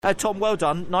Tom, well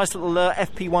done. Nice little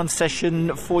FP1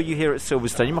 session for you here at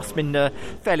Silverstone. You must have been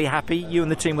fairly happy, you and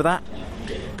the team, with that.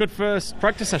 Good first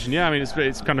practice session, yeah. I mean,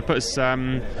 it's kind of put us,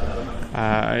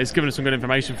 it's given us some good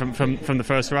information from the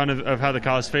first run of how the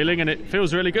car's feeling, and it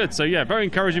feels really good. So yeah, very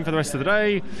encouraging for the rest of the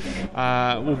day.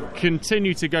 We'll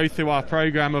continue to go through our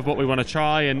programme of what we want to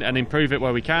try and improve it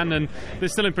where we can, and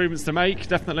there's still improvements to make,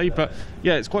 definitely, but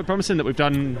yeah, it's quite promising that we've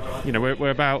done,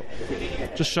 we're about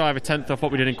just shy of a tenth off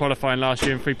what we did in qualifying last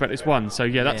year in free practice 1. So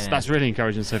yeah, that's really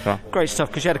encouraging so far. Great stuff,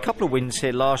 because you had a couple of wins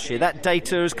here last year. That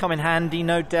data has come in handy,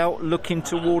 no doubt, looking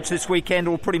towards this weekend,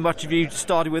 or pretty much have you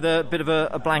started with a bit of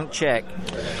a blank check?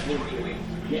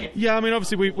 Yeah, I mean,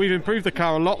 obviously we've improved the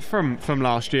car a lot from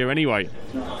last year anyway.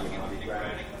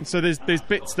 So there's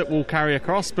bits that we'll carry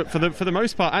across, but for the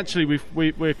most part, actually,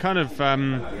 we're kind of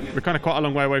quite a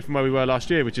long way away from where we were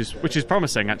last year, which is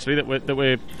promising, actually, that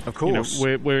we're of course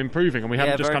we're improving, and we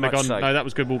haven't just kind of gone, so. No, that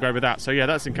was good, we'll go with that. So yeah,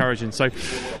 that's encouraging. So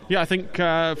yeah, I think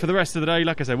for the rest of the day,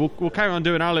 like I said, we'll carry on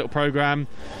doing our little programme,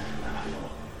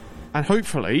 and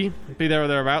hopefully be there or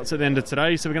thereabouts at the end of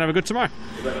today, so we can have a good tomorrow.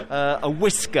 A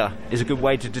whisker is a good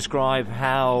way to describe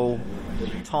how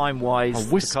time-wise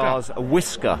the cars... A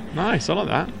whisker. Nice, I like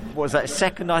that. What was that,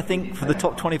 second, I think, for the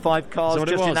top 25 cars,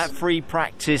 just in that free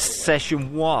practice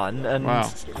session 1, and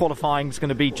wow. Qualifying is going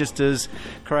to be just as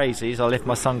crazy. As I lift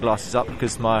my sunglasses up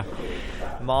because my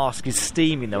mask is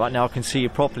steaming though. Right now I can see you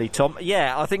properly, Tom.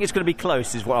 Yeah, I think it's going to be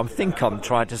close is what I'm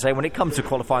trying to say when it comes to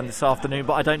qualifying this afternoon,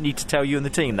 but I don't need to tell you and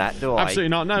the team that, do I? Absolutely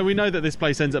not. No, we know that this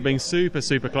place ends up being super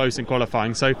close in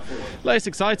qualifying, so it's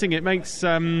exciting. It makes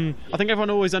I think everyone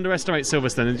always underestimates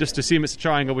Silverstone and just assume it's a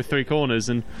triangle with 3 corners,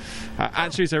 and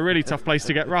actually it's a really tough place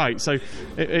to get right, so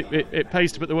it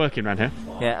pays to put the work in around here.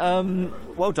 Yeah,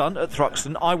 well done at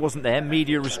Thruxton. I wasn't there.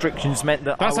 Media restrictions meant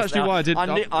that that's I was actually why I did.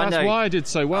 That's why I did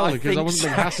so well, because I wasn't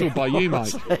being hassled by you,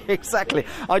 mate. Exactly.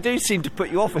 I do seem to put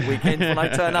you off on weekends when I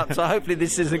turn up, so hopefully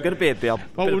this isn't going to be a bit.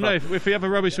 Well, we'll know if we have a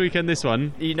rubbish weekend this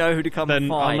one. You know who to come and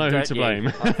find. Then I'll know who to blame.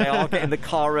 Okay, I'll get in the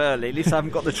car early. At least I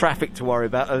haven't got the traffic to worry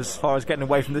about as far as getting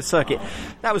away from the circuit.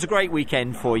 That was a great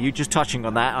weekend for you. Just touching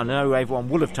on that, I know everyone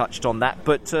will have touched on that,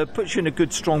 but puts you in a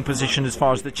good, strong position as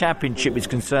far as the championship is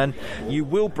concerned. You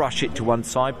will brush it to one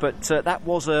side, but that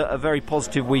was a very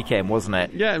positive weekend, wasn't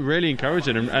it? Yeah, really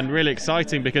encouraging and really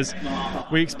exciting, because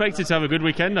we expected to have a good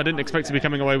weekend. I didn't expect to be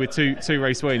coming away with two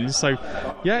race wins, so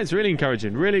yeah, it's really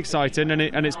encouraging, really exciting,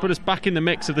 and it's put us back in the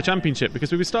mix of the championship,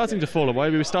 because we were starting to fall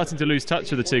away, we were starting to lose touch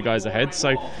with the 2 guys ahead,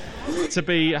 so to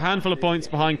be a handful of points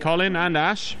behind Colin and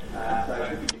Ash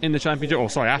in the championship,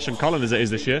 Ash and Colin as it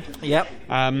is this year, yep,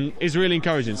 is really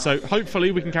encouraging. So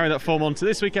hopefully we can carry that form on to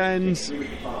this weekend.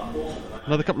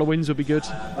 Another couple of wins would be good,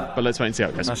 but let's wait and see how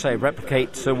it goes. I say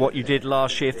replicate what you did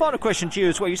last year. Final question to you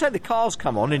as well. You said the cars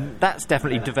come on, and that's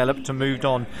definitely developed and moved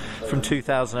on from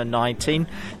 2019.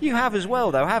 You have as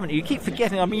well, though, haven't you? You keep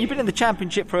forgetting. I mean, you've been in the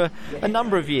championship for a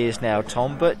number of years now,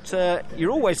 Tom, but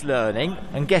you're always learning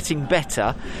and getting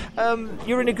better.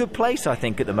 You're in a good place, I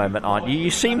think, at the moment, aren't you?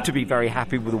 You seem to be very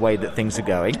happy with the way that things are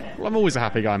going. Well, I'm always a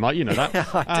happy guy, Mike. You know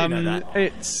that. I do know that.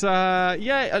 It's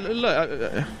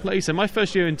look, like you said, my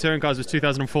first year in touring cars was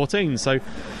 2014, so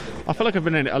I feel like I've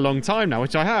been in it a long time now,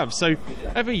 which I have. So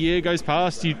every year goes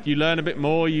past, you learn a bit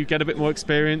more, you get a bit more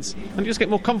experience, and you just get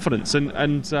more confidence. And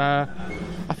I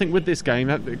think with this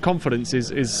game, confidence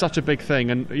is such a big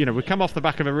thing. And we come off the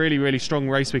back of a really strong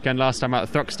race weekend last time out at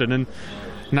Thruxton, and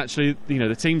naturally,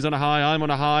 the team's on a high, I'm on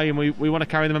a high, and we want to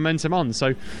carry the momentum on.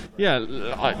 So, yeah,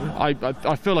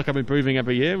 I feel like I'm improving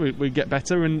every year. We get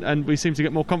better, and we seem to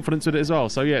get more confidence with it as well.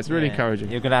 So, yeah, it's really encouraging.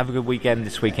 You're going to have a good weekend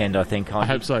this weekend, I think. I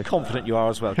hope so. Confident you are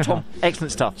as well. Tom,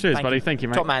 excellent stuff. Cheers, buddy. Thank you,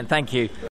 mate. Top man, thank you.